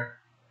there.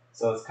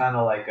 So it's kind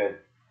of like a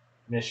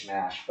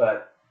mishmash.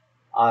 But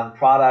on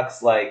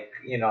products like,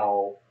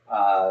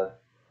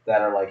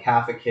 that are like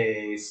half a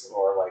case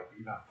or like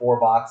even 4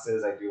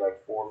 boxes, I do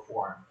like 4,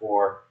 4, and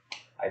 4.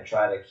 I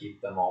try to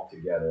keep them all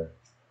together.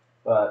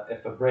 But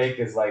if a break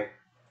is like,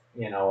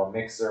 a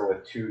mixer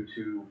with 2,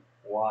 2,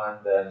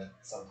 1, then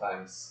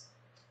sometimes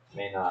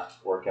may not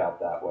work out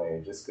that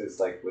way. Just because,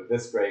 like with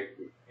this break,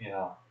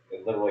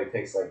 it literally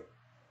takes like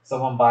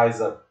someone buys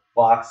a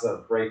box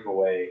of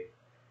breakaway,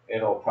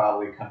 it'll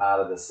probably come out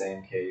of the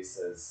same case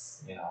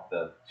as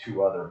the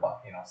 2 other,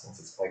 since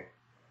it's like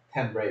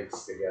 10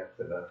 breaks to get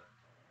to the.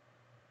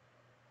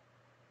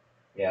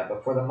 Yeah,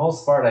 but for the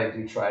most part, I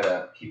do try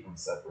to keep them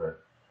separate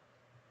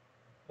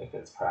if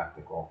it's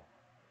practical.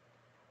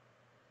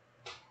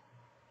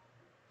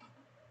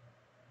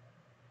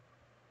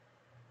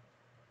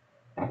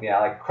 Yeah,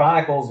 like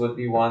Chronicles would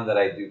be one that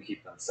I do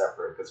keep them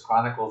separate because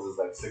Chronicles is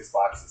like 6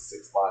 boxes,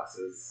 6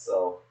 boxes,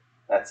 so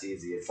that's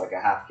easy. It's like a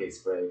half case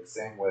break.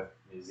 Same with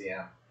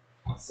Museum,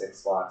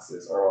 6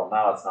 boxes, or well,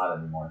 now it's not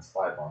anymore. It's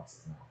 5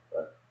 boxes now,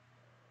 but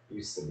it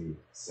used to be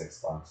 6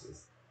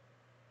 boxes.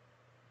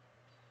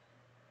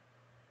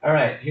 All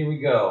right, here we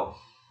go.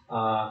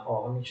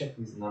 Let me check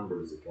these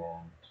numbers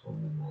again.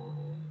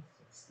 29,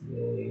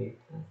 68,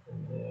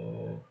 nothing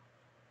there.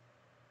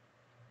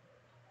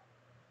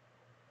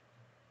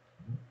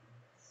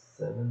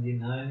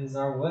 79 is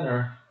our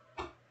winner.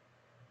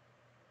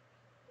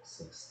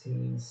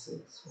 16,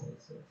 6,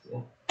 26,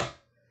 yeah.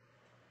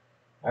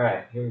 All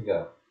right, here we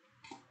go.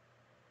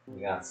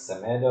 We got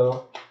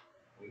Semedo,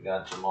 we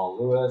got Jamal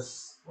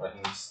Lewis,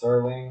 Raheem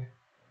Sterling,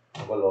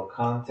 N'Golo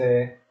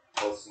Kante,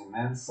 Osu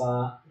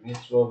Mensah,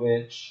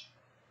 Mitrovic,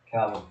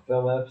 Calvin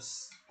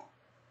Phillips,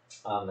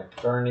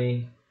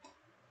 McBurney,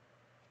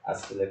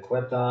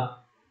 Aspilicueta,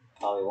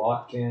 Ollie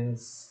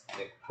Watkins,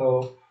 Nick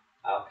Pope,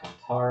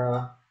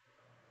 Alcantara,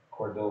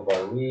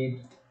 Cordova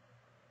Reed,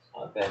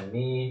 Ben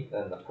Mee.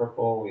 Then the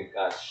purple, we've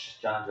got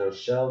John Joe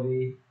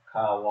Shelby,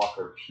 Kyle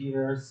Walker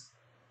Peters,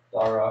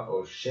 Dara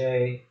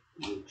O'Shea,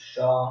 Luke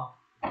Shaw,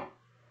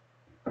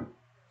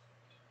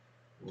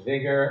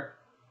 Vigor,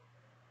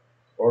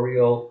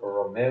 Oriol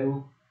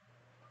Romeu,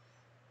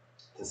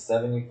 to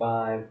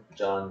 75,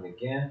 John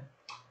McGinn,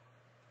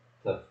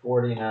 to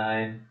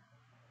 49,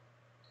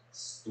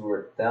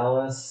 Stuart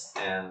Dallas,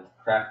 and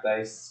Cracked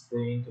Ice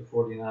Screen to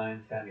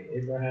 49, Tammy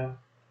Abraham.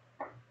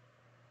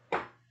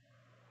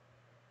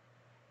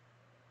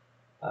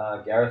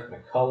 Gareth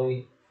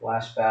McCulley,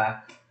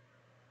 flashback.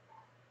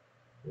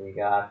 We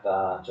got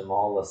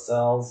Jamal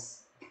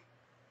Lascelles,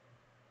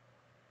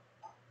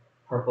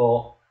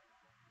 purple,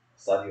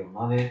 Sadio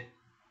Mane.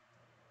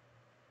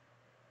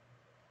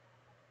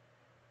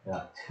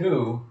 Got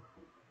 2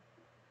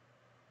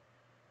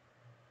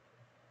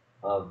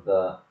 of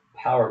the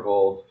Power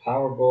Gold.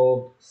 Power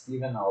Gold,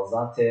 Steven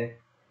Alzate,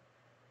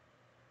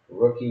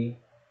 rookie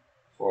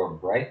for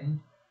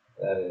Brighton.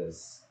 That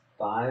is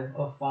 5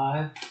 of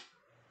 5.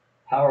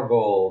 Power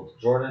Gold,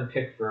 Jordan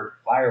Pickford,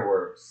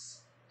 Fireworks,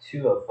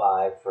 2 of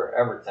 5 for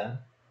Everton.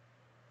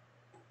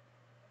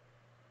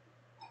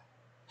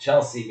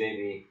 Chelsea,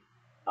 baby,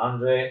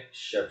 Andrei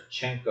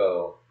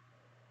Shevchenko,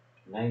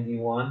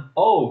 91.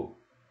 Oh!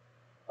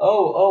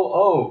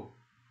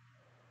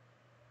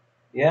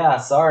 Yeah,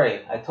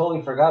 sorry. I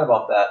totally forgot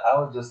about that. I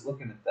was just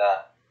looking at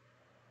that.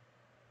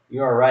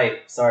 You are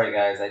right. Sorry,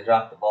 guys. I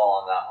dropped the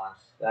ball on that one.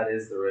 That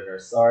is the winner.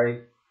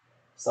 Sorry.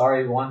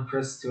 Sorry, one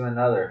Chris to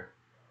another.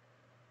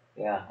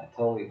 Yeah, I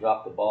totally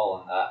dropped the ball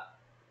on that.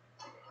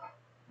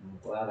 I'm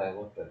glad I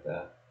looked at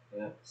that.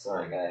 Yep,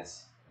 sorry,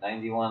 guys.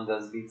 91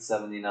 does beat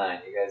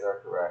 79. You guys are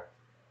correct.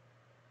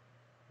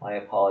 My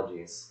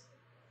apologies.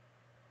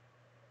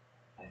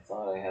 I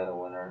thought I had a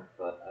winner,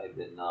 but I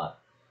did not.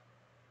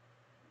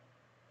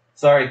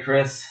 Sorry,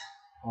 Chris.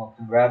 Well,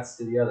 congrats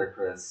to the other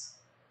Chris.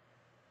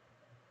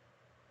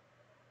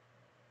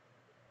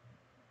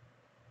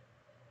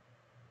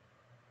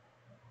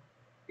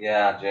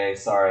 Yeah, Jay,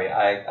 sorry.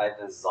 I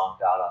just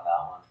zonked out on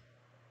that one.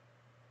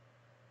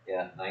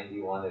 Yeah,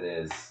 91 it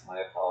is.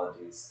 My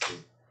apologies to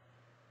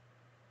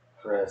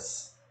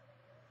Chris.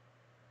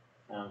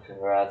 And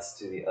congrats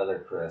to the other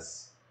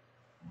Chris.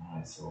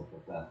 Alright, so we'll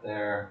put that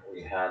there.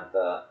 We had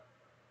the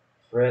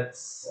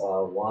Fritz,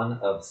 1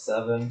 of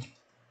 7.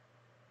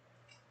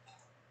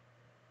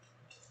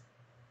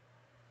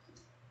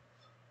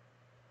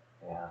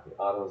 Yeah, the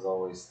autos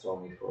always throw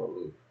me for a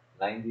loop.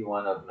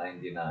 91 of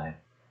 99.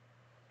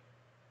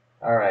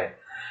 Alright,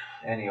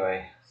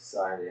 anyway,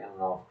 sorry, I don't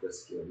know if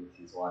Chris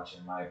Gioviti's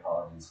watching. My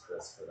apologies,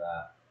 Chris, for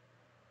that.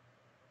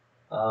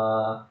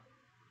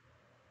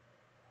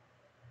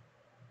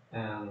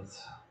 And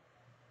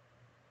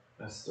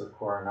Mr.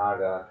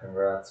 Coronaga,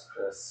 congrats,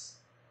 Chris.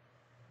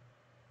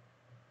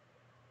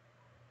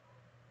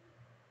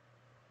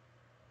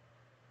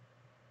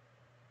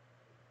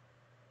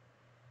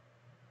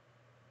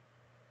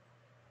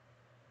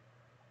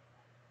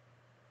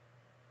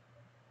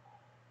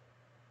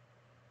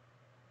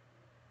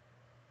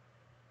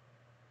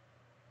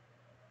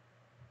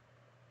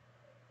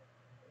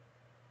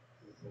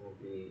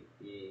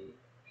 VEPL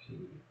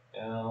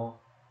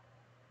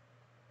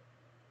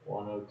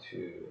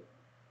 102.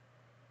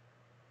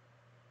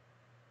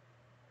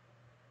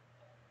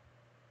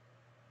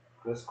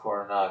 Chris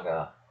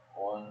Coronaga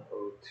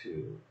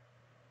 102.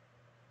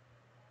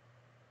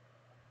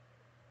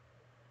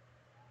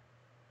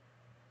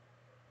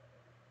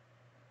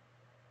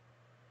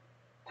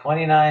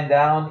 29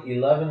 down,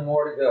 11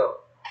 more to go.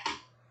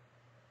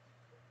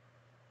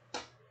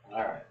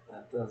 All right,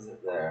 that does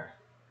it there.